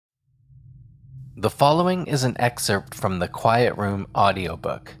The following is an excerpt from the Quiet Room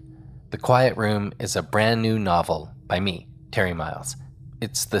audiobook. The Quiet Room is a brand new novel by me, Terry Miles.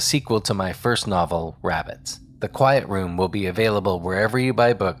 It's the sequel to my first novel, Rabbits. The Quiet Room will be available wherever you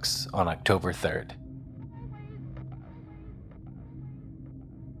buy books on October 3rd.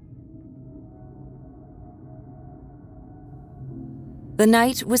 The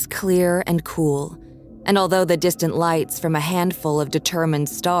night was clear and cool, and although the distant lights from a handful of determined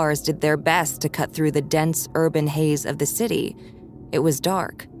stars did their best to cut through the dense urban haze of the city, it was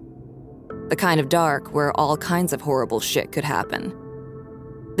dark. The kind of dark where all kinds of horrible shit could happen.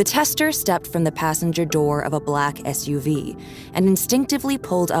 The tester stepped from the passenger door of a black SUV and instinctively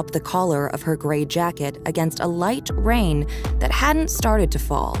pulled up the collar of her gray jacket against a light rain that hadn't started to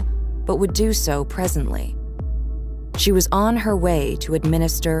fall, but would do so presently. She was on her way to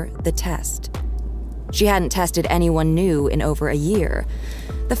administer the test. She hadn't tested anyone new in over a year.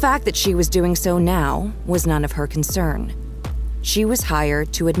 The fact that she was doing so now was none of her concern. She was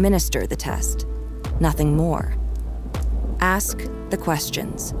hired to administer the test, nothing more. Ask the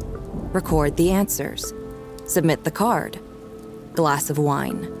questions, record the answers, submit the card, glass of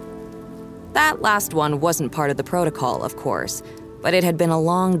wine. That last one wasn't part of the protocol, of course, but it had been a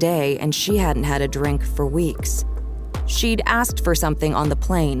long day and she hadn't had a drink for weeks. She'd asked for something on the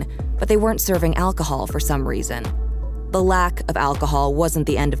plane, but they weren't serving alcohol for some reason. The lack of alcohol wasn't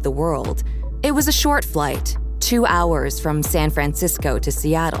the end of the world. It was a short flight, 2 hours from San Francisco to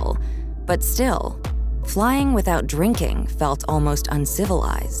Seattle, but still, flying without drinking felt almost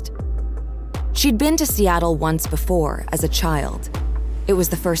uncivilized. She'd been to Seattle once before as a child. It was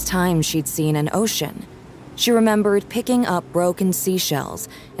the first time she'd seen an ocean. She remembered picking up broken seashells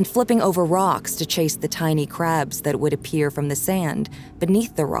and flipping over rocks to chase the tiny crabs that would appear from the sand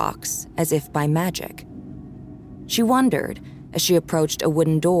beneath the rocks as if by magic. She wondered, as she approached a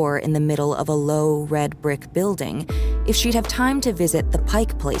wooden door in the middle of a low red brick building, if she'd have time to visit the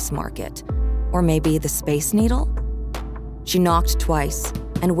Pike Place Market, or maybe the Space Needle? She knocked twice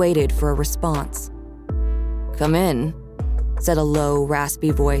and waited for a response. "Come in," said a low,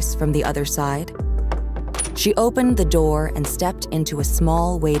 raspy voice from the other side. She opened the door and stepped into a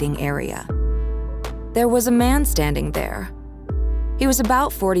small waiting area. There was a man standing there. He was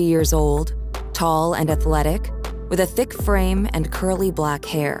about 40 years old, tall and athletic, with a thick frame and curly black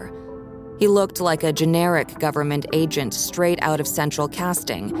hair. He looked like a generic government agent straight out of Central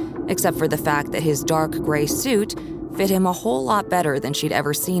Casting, except for the fact that his dark gray suit fit him a whole lot better than she'd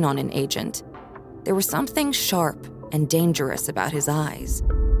ever seen on an agent. There was something sharp and dangerous about his eyes.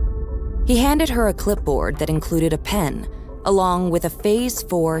 He handed her a clipboard that included a pen, along with a Phase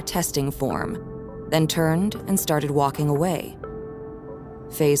 4 testing form, then turned and started walking away.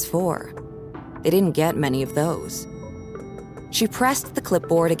 Phase 4. They didn't get many of those. She pressed the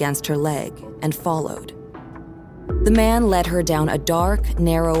clipboard against her leg and followed. The man led her down a dark,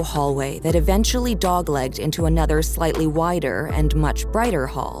 narrow hallway that eventually doglegged into another slightly wider and much brighter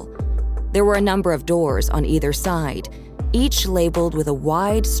hall. There were a number of doors on either side, each labeled with a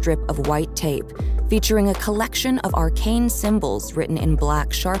wide strip of white tape featuring a collection of arcane symbols written in black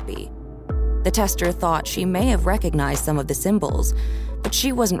Sharpie. The tester thought she may have recognized some of the symbols, but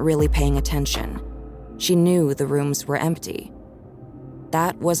she wasn't really paying attention. She knew the rooms were empty.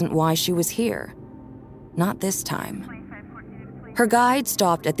 That wasn't why she was here. Not this time. Her guide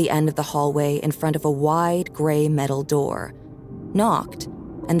stopped at the end of the hallway in front of a wide gray metal door, knocked,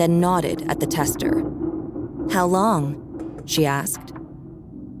 and then nodded at the tester. "How long?" she asked.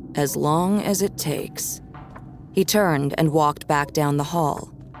 "As long as it takes." He turned and walked back down the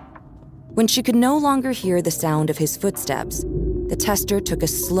hall. When she could no longer hear the sound of his footsteps, the tester took a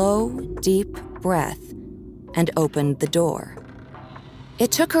slow, deep breath and opened the door.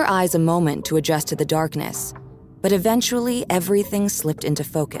 It took her eyes a moment to adjust to the darkness, but eventually everything slipped into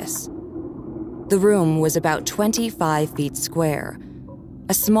focus. The room was about 25 feet square.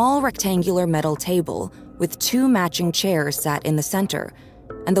 A small rectangular metal table with 2 matching chairs sat in the center,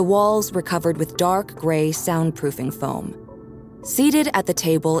 and the walls were covered with dark gray soundproofing foam. Seated at the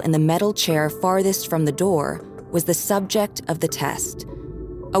table in the metal chair farthest from the door was the subject of the test,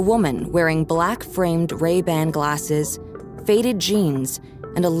 a woman wearing black-framed Ray-Ban glasses, faded jeans,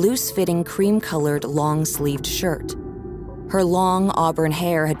 and a loose-fitting cream-colored long-sleeved shirt. Her long auburn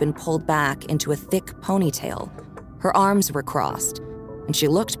hair had been pulled back into a thick ponytail. Her arms were crossed, and she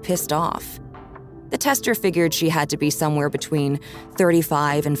looked pissed off. The tester figured she had to be somewhere between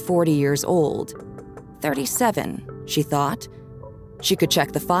 35 and 40 years old. 37, she thought. She could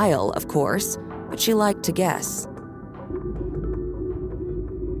check the file, of course, but she liked to guess.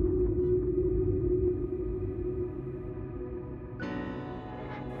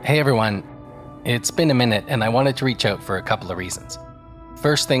 Hey everyone, It's been a minute, and I wanted to reach out for a couple of reasons.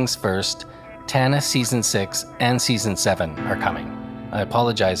 First things first, Tannis Season 6 and Season 7 are coming. I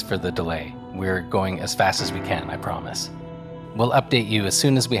apologize for the delay. We're going as fast as we can, I promise. We'll update you as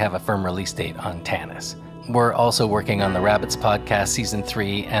soon as we have a firm release date on Tannis. We're also working on the Rabbits podcast Season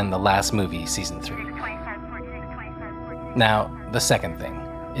 3 and the Last Movie Season 3. Now, the second thing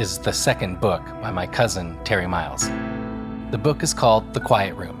is the second book by my cousin, Terry Miles. The book is called The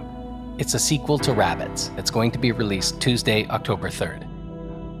Quiet Room. It's a sequel to Rabbits. It's going to be released Tuesday, October 3rd.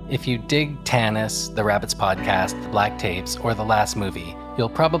 If you dig Tannis, the Rabbits podcast, the Black Tapes, or the Last Movie, you'll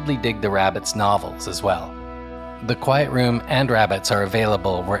probably dig the Rabbits novels as well. The Quiet Room and Rabbits are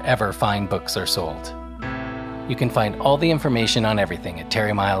available wherever fine books are sold. You can find all the information on everything at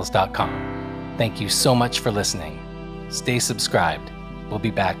terrymiles.com. Thank you so much for listening. Stay subscribed. We'll be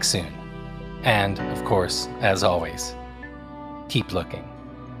back soon. And, of course, as always, keep looking.